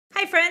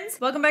Hi friends,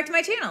 welcome back to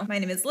my channel. My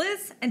name is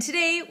Liz, and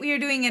today we are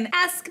doing an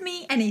Ask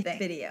Me Anything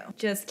video.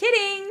 Just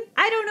kidding,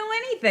 I don't know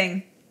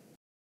anything.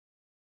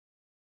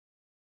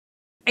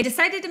 I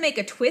decided to make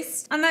a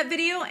twist on that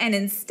video, and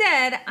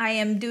instead I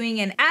am doing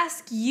an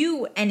Ask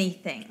You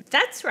Anything.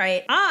 That's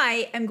right,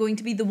 I am going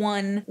to be the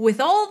one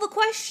with all the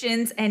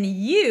questions and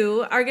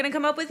you are gonna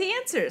come up with the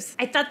answers.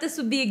 I thought this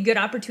would be a good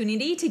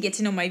opportunity to get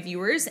to know my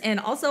viewers and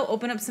also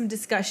open up some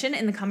discussion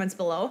in the comments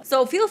below.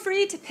 So feel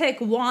free to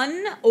pick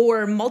one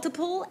or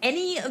multiple,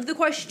 any of the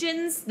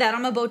questions that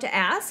I'm about to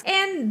ask,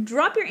 and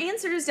drop your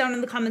answers down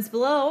in the comments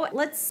below.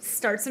 Let's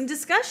start some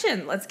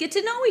discussion. Let's get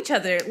to know each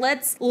other.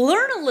 Let's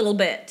learn a little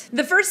bit.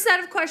 The first set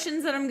of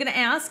questions that I'm gonna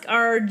ask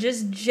are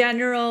just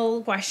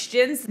general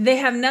questions. They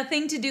have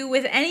nothing to do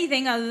with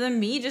anything other than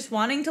me just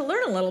wanting to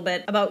learn a little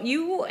bit about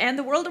you and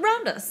the world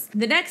around us.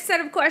 The next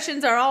set of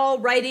questions are all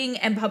writing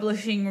and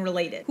publishing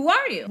related. Who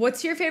are you?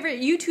 What's your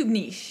favorite YouTube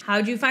niche?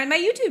 How'd you find my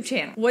YouTube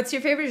channel? What's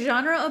your favorite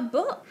genre of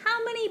book?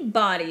 How many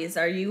bodies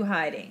are you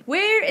hiding?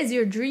 Where is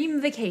your dream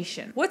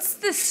vacation? What's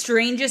the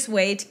strangest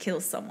way to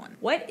kill someone?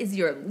 What is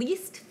your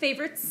least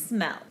favorite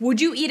smell? Would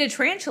you eat a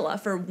tarantula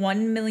for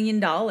 $1 million?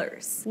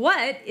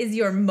 What is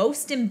your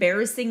most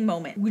embarrassing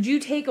moment? Would you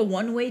take a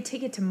one-way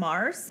ticket to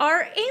Mars?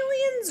 Are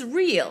aliens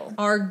real?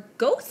 Are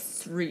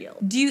ghosts real?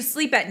 Do you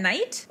sleep at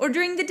night or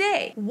during the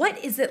day?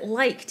 What is it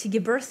like to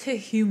give birth to a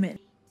human?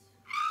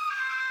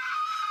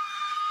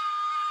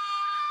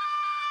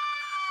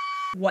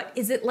 What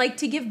is it like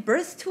to give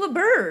birth to a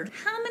bird?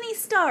 How many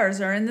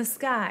stars are in the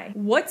sky?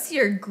 What's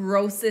your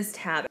grossest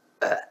habit?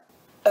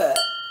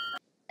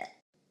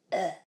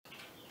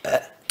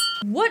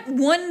 What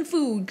one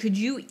food could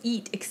you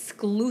eat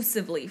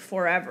exclusively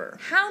forever?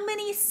 How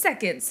many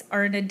seconds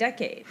are in a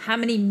decade? How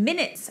many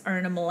minutes are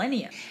in a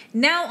millennium?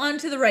 Now on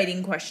to the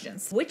writing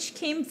questions. Which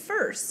came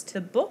first,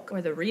 the book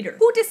or the reader?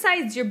 Who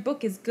decides your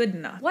book is good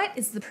enough? What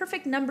is the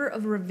perfect number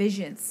of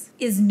revisions?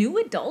 Is new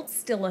adult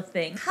still a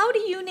thing? How do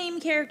you name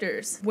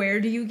characters?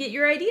 Where do you get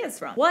your ideas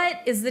from?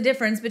 What is the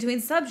difference between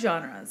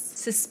subgenres?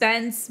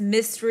 Suspense,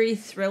 mystery,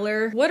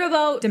 thriller. What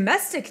about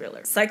domestic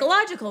thriller,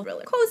 psychological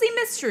thriller, cozy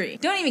mystery?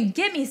 Don't even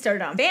get me started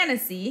on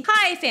fantasy,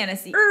 high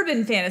fantasy,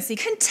 urban fantasy,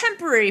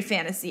 contemporary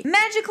fantasy,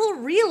 magical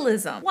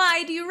realism.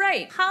 Why do you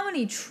write? How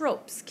many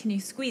tropes can you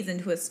squeeze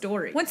into a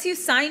story? Once you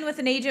sign with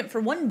an agent for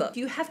one book, do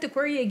you have to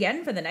query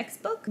again for the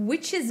next book?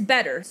 Which is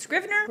better,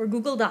 Scrivener or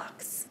Google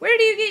Docs? Where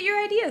do you get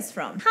your ideas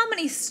from? How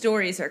many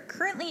stories are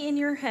currently in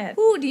your head?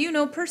 Who do you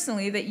know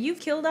personally that you've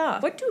killed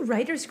off? What do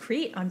writers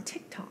create on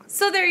TikTok?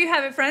 So there you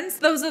have it, friends.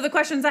 Those are the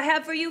questions I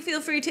have for you.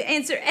 Feel free to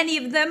answer any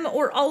of them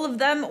or all of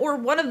them or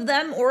one of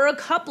them or a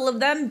couple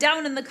of them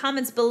down in the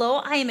comments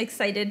below. I am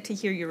excited to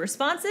hear your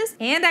responses,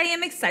 and I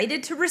am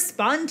excited to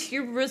respond to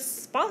your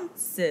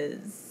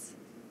responses.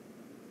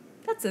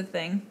 That's a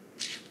thing.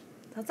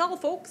 That's all,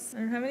 folks. I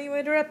don't have any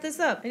way to wrap this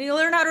up. I need to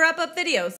learn how to wrap up videos.